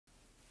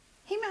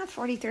Math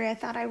 43, I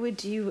thought I would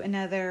do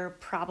another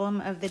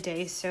problem of the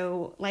day.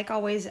 So like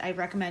always, I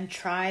recommend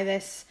try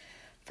this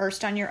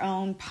first on your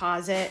own,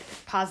 pause this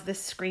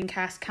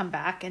screencast, come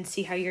back and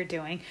see how you're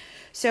doing.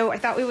 So I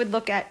thought we would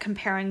look at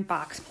comparing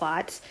box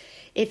plots.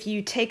 If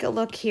you take a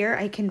look here,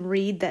 I can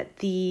read that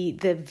the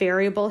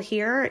variable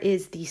here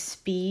is the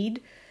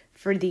speed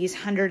for these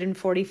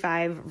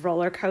 145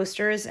 roller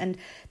coasters, and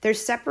they're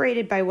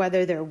separated by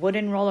whether they're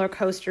wooden roller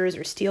coasters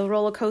or steel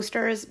roller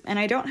coasters. And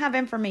I don't have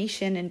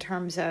information in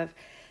terms of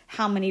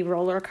how many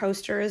roller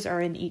coasters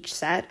are in each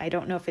set. I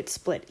don't know if it's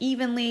split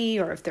evenly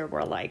or if there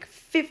were like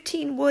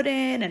 15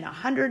 wooden and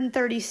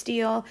 130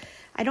 steel.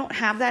 I don't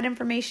have that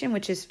information,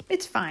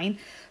 it's fine.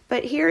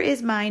 But here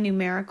is my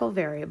numerical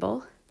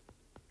variable.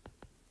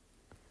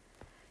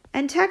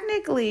 And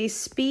technically,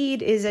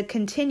 speed is a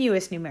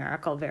continuous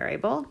numerical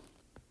variable,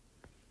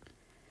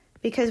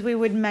 because we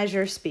would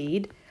measure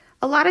speed.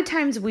 A lot of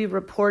times we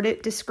report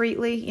it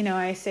discretely. You know,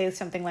 I say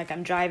something like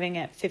I'm driving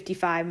at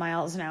 55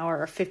 miles an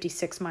hour or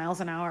 56 miles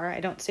an hour. I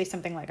don't say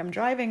something like I'm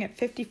driving at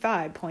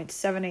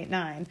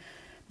 55.789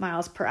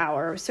 miles per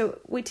hour. So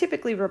we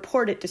typically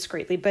report it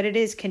discretely, but it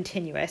is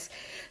continuous.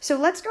 So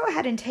let's go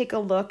ahead and take a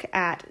look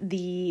at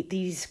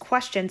these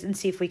questions and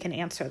see if we can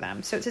answer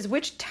them. So it says,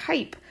 which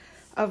type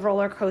of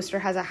roller coaster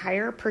has a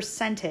higher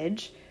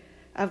percentage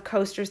of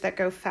coasters that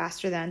go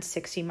faster than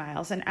 60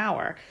 miles an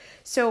hour?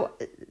 So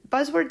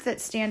buzzwords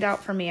that stand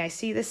out for me, I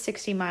see the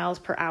 60 miles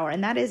per hour,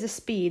 and that is a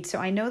speed. So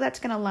I know that's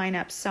going to line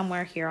up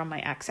somewhere here on my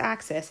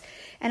x-axis,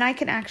 and I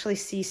can actually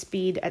see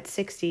speed at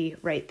 60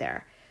 right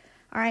there.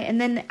 All right,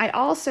 and then I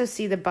also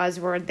see the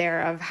buzzword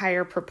there of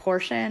higher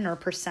proportion or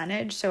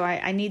percentage. So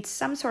I need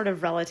some sort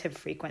of relative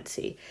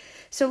frequency.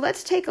 So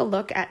let's take a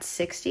look at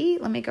 60.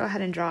 Let me go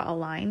ahead and draw a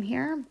line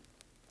here.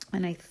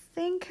 And I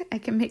think I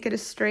can make it a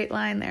straight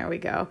line. There we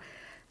go.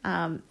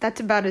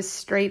 That's about as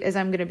straight as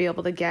I'm going to be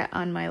able to get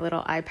on my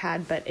little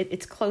iPad, but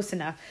it's close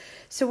enough.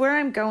 So where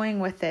I'm going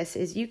with this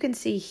is you can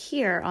see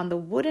here on the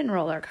wooden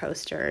roller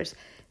coasters,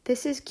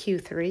 this is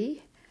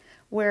Q3,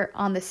 where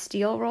on the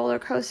steel roller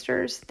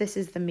coasters, this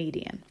is the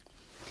median.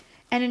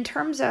 And in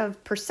terms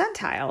of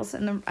percentiles,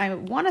 and I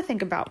want to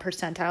think about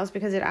percentiles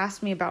because it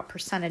asked me about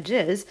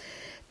percentages,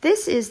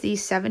 this is the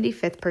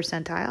 75th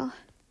percentile,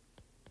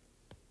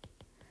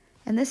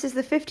 and this is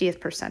the 50th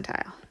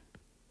percentile.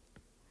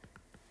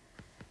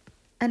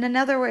 And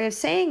another way of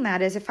saying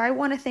that is if I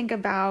want to think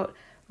about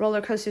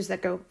roller coasters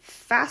that go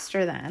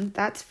faster than,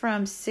 that's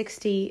from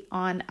 60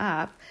 on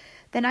up,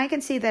 then I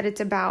can see that it's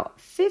about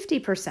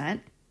 50%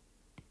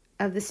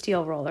 of the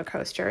steel roller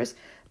coasters,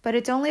 but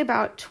it's only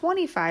about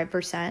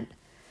 25%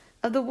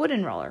 of the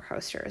wooden roller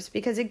coasters.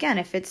 Because again,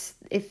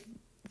 if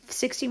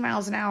 60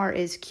 miles an hour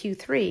is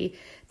Q3,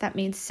 that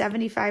means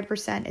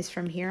 75% is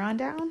from here on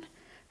down.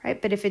 Right?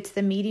 But if it's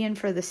the median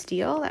for the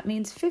steel, that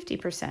means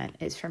 50%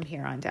 is from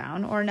here on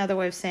down. Or another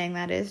way of saying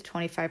that is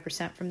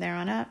 25% from there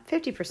on up,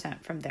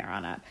 50% from there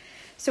on up.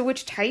 So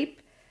which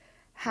type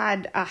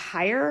had a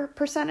higher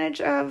percentage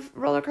of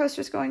roller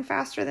coasters going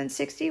faster than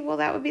 60? Well,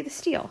 that would be the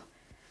steel.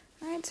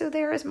 All right, so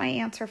there is my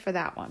answer for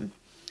that one.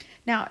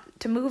 Now,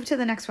 to move to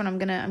the next one, I'm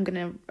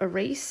gonna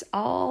erase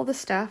all the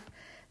stuff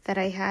that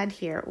I had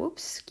here.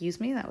 Whoops,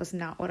 excuse me, that was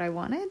not what I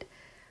wanted.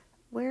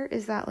 Where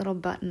is that little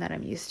button that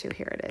I'm used to?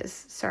 Here it is.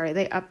 Sorry,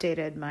 they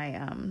updated my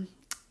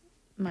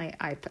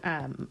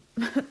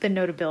the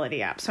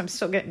Notability app, so I'm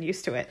still getting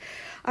used to it.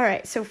 All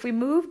right, so if we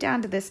move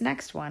down to this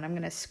next one, I'm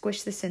going to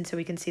squish this in so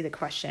we can see the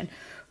question.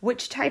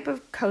 Which type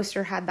of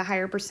coaster had the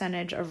higher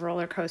percentage of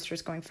roller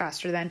coasters going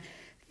faster than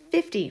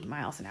 50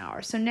 miles an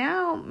hour? So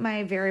now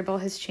my variable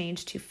has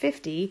changed to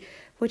 50,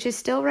 which is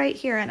still right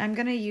here, and I'm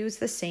going to use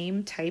the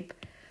same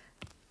type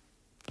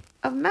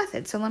of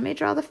method. So let me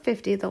draw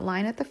the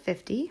line at the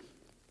 50.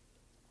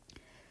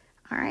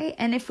 All right,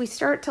 and if we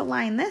start to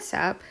line this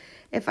up,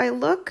 if I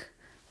look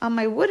on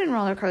my wooden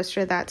roller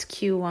coaster, that's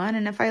Q1,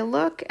 and if I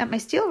look at my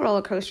steel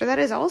roller coaster, that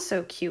is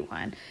also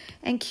Q1.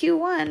 And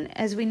Q1,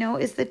 as we know,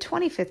 is the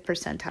 25th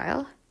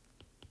percentile,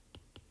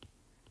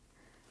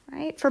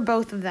 right, for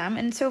both of them.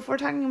 And so if we're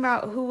talking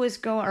about who was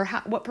going, or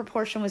what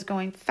proportion was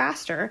going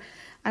faster,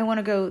 I want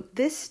to go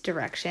this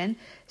direction.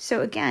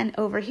 So again,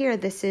 over here,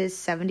 this is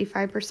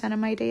 75% of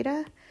my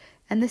data.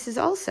 And this is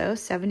also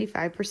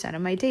 75%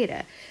 of my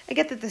data. I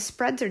get that the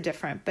spreads are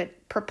different, but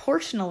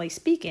proportionally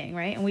speaking,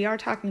 right, and we are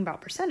talking about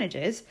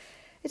percentages,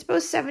 it's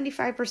both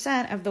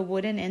 75% of the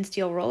wooden and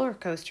steel roller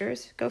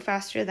coasters go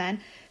faster than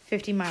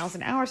 50 miles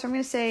an hour. So I'm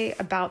going to say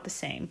about the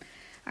same,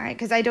 all right,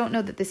 because I don't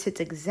know that this hits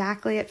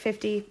exactly at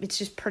 50. It's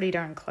just pretty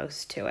darn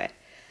close to it.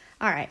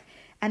 All right,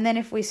 and then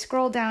if we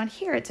scroll down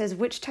here, it says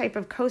which type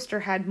of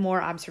coaster had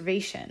more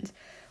observations?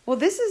 Well,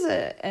 this is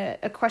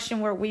a question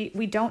where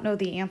we don't know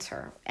the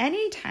answer.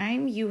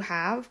 Anytime you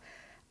have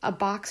a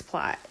box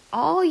plot,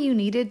 all you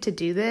needed to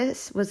do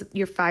this was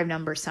your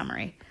 5-number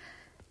summary,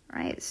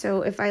 right?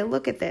 So if I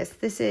look at this,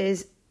 this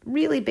is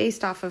really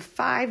based off of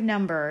 5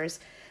 numbers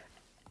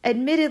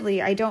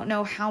admittedly, I don't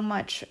know how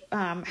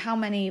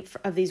many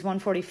of these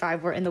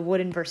 145 were in the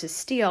wooden versus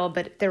steel,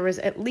 but there was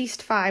at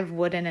least 5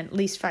 wooden and at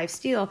least 5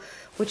 steel,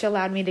 which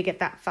allowed me to get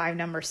that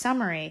 5-number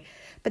summary.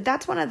 But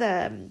that's one of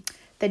the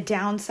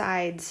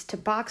downsides to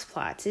box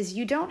plots is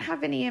you don't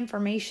have any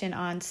information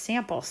on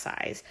sample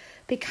size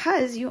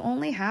because you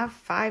only have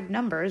 5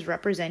 numbers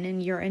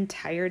representing your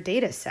entire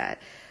data set.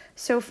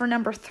 So for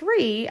number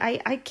 3,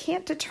 I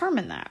can't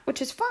determine that,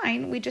 which is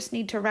fine. We just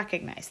need to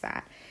recognize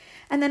that.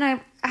 And then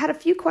I had a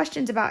few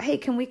questions about, hey,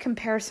 can we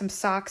compare some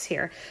socks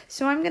here?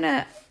 So I'm going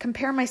to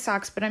compare my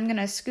socks, but I'm going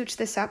to scooch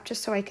this up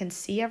just so I can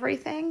see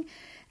everything.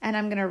 And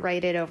I'm going to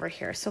write it over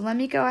here. So let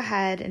me go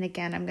ahead. And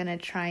again, I'm going to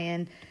try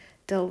and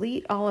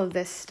delete all of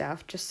this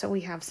stuff just so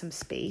we have some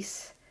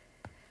space.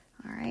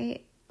 All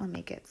right, let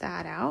me get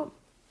that out.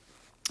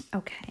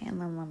 Okay,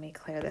 and then let me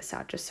clear this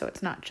out just so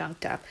it's not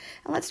junked up.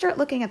 And let's start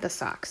looking at the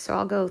socks. So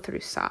I'll go through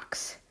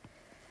socks.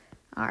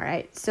 All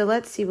right, so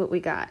let's see what we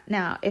got.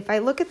 Now, if I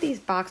look at these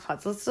box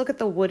plots, let's look at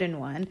the wooden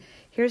one.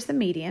 Here's the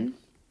median,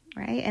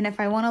 right? And if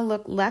I want to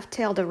look left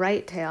tail to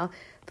right tail,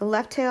 the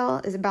left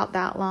tail is about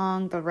that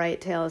long, the right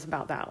tail is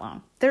about that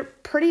long. They're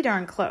pretty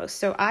darn close.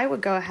 So I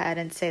would go ahead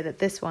and say that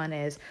this one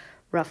is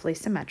roughly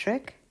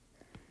symmetric.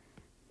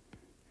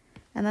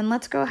 And then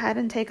let's go ahead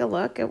and take a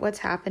look at what's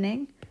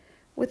happening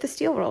with the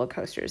steel roller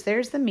coasters.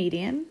 There's the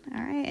median,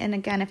 all right? And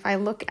again, if I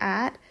look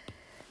at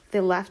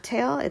the left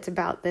tail, it's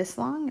about this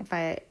long.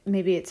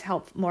 Maybe it's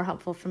more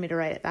helpful for me to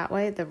write it that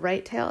way. The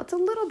right tail, it's a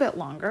little bit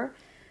longer.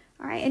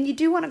 All right, and you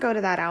do want to go to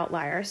that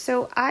outlier.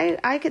 So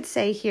I could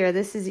say here,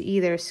 this is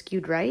either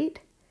skewed right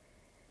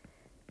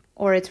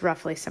or it's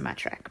roughly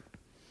symmetric.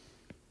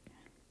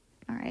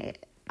 All right,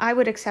 I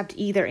would accept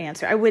either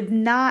answer. I would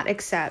not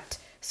accept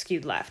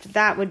skewed left.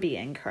 That would be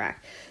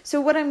incorrect. So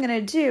what I'm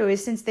going to do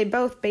is, since they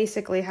both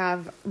basically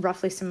have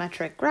roughly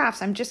symmetric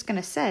graphs, I'm just going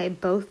to say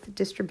both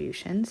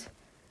distributions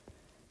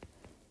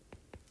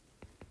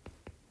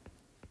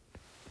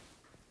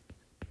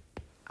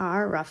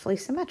are roughly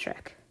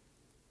symmetric.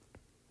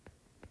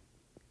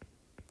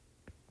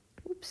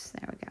 Oops,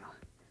 there we go.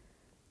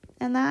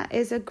 And that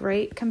is a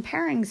great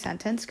comparing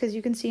sentence because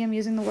you can see I'm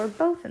using the word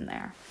both in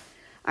there.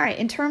 All right,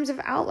 in terms of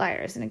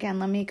outliers, and again,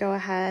 let me go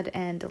ahead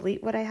and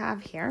delete what I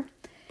have here.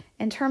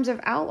 In terms of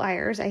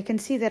outliers, I can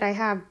see that I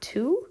have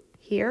 2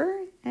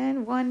 here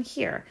and 1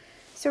 here.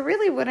 So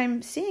really what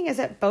I'm seeing is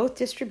that both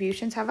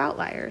distributions have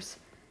outliers.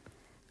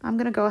 I'm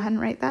going to go ahead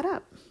and write that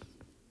up.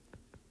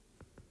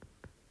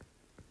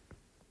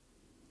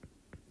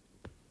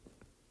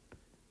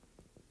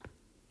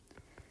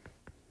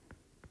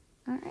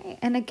 All right,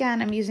 and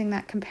again, I'm using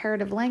that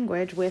comparative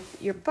language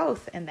with your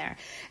both in there.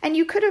 And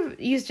you could have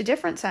used a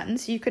different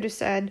sentence. You could have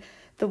said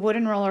the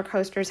wooden roller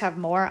coasters have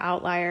more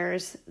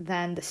outliers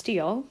than the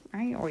steel,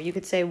 right? Or you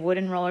could say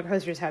wooden roller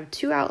coasters have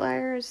 2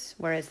 outliers,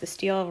 whereas the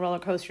steel roller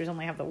coasters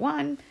only have the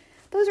 1.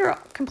 Those are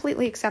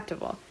completely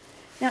acceptable.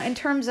 Now, in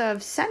terms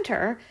of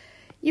center,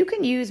 you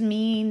can use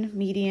mean,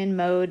 median,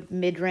 mode,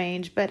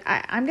 mid-range, but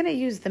I'm going to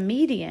use the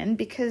median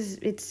because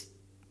it's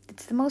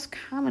the most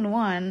common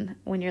one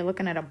when you're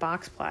looking at a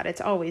box plot.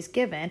 It's always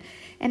given.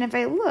 And if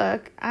I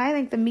look, I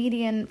think the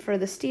median for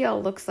the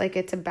steel looks like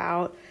it's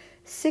about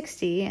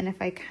 60. And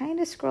if I kind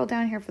of scroll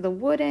down here for the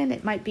wooden,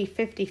 it might be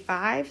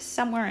 55,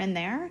 somewhere in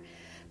there.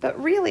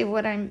 But really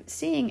what I'm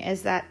seeing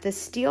is that the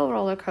steel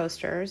roller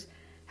coasters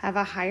have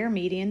a higher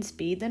median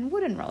speed than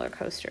wooden roller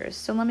coasters.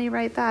 So let me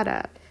write that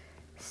up.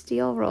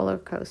 Steel roller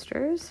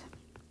coasters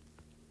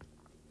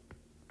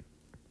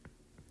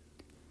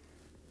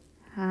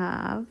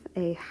have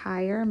a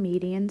higher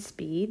median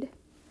speed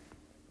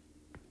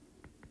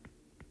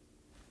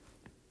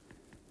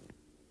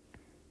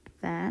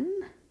than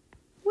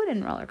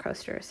wooden roller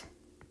coasters.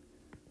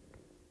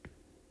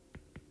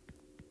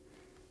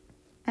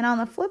 And on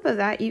the flip of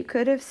that, you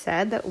could have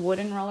said that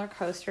wooden roller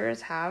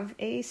coasters have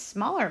a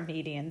smaller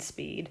median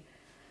speed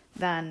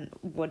than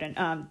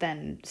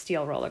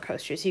steel roller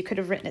coasters. You could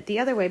have written it the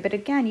other way, but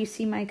again, you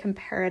see my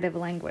comparative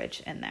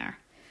language in there.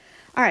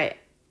 All right,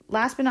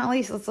 last but not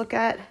least, let's look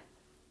at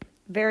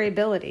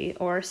variability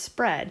or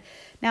spread.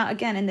 Now,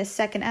 again, in this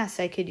second S,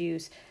 I could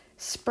use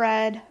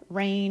spread,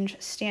 range,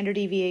 standard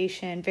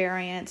deviation,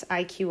 variance,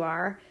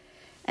 IQR.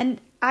 And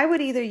I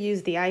would either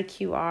use the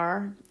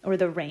IQR or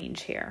the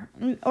range here,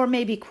 or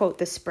maybe quote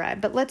the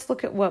spread, but let's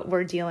look at what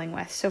we're dealing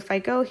with. So if I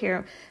go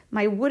here,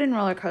 my wooden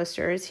roller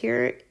coasters,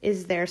 here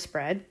is their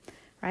spread,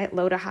 right?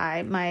 Low to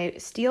high. My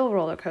steel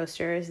roller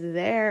coasters,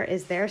 there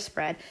is their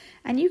spread.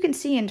 And you can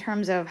see in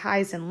terms of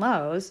highs and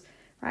lows,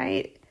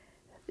 right?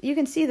 You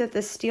can see that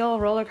the steel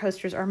roller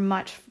coasters are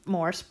much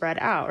more spread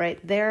out, right?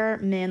 Their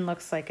min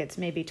looks like it's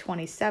maybe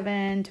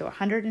 27 to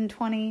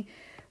 120,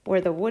 where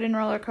the wooden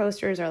roller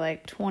coasters are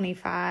like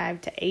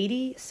 25 to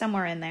 80,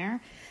 somewhere in there.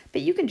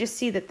 But you can just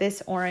see that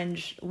this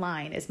orange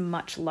line is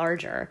much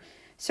larger.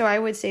 So I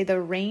would say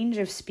the range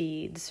of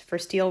speeds for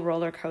steel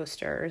roller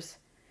coasters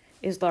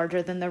is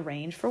larger than the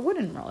range for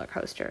wooden roller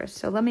coasters.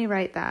 So let me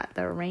write that.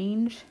 The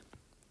range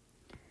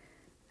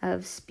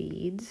of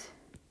speeds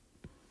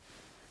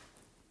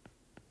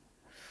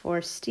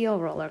for steel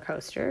roller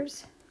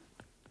coasters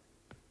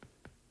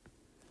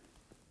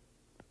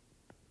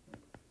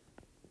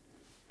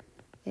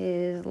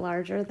is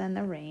larger than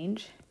the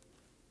range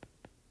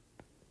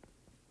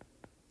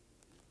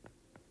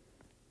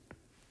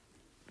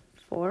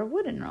for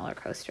wooden roller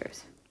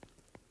coasters.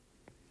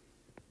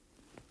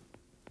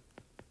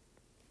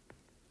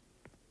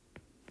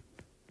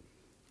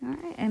 All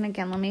right, and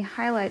again, let me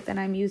highlight that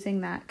I'm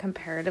using that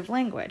comparative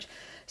language.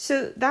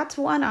 So that's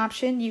one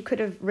option. You could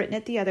have written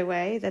it the other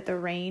way, that the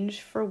range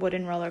for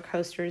wooden roller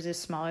coasters is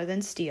smaller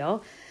than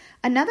steel.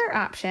 Another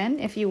option,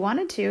 if you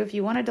wanted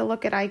to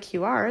look at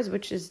IQRs,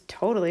 which is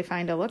totally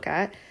fine to look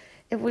at,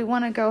 if we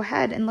want to go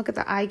ahead and look at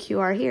the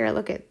IQR here,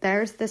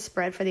 there's the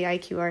spread for the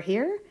IQR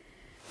here,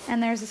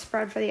 and there's a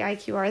spread for the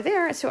IQR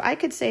there. So I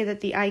could say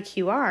that the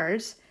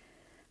IQRs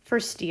for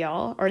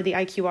steel, or the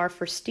IQR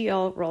for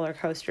steel roller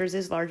coasters,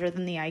 is larger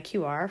than the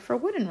IQR for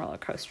wooden roller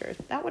coasters.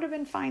 That would have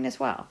been fine as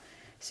well.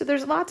 So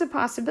there's lots of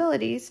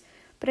possibilities,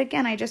 but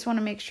again, I just want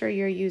to make sure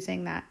you're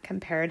using that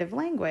comparative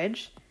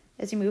language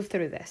as you move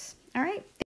through this. All right,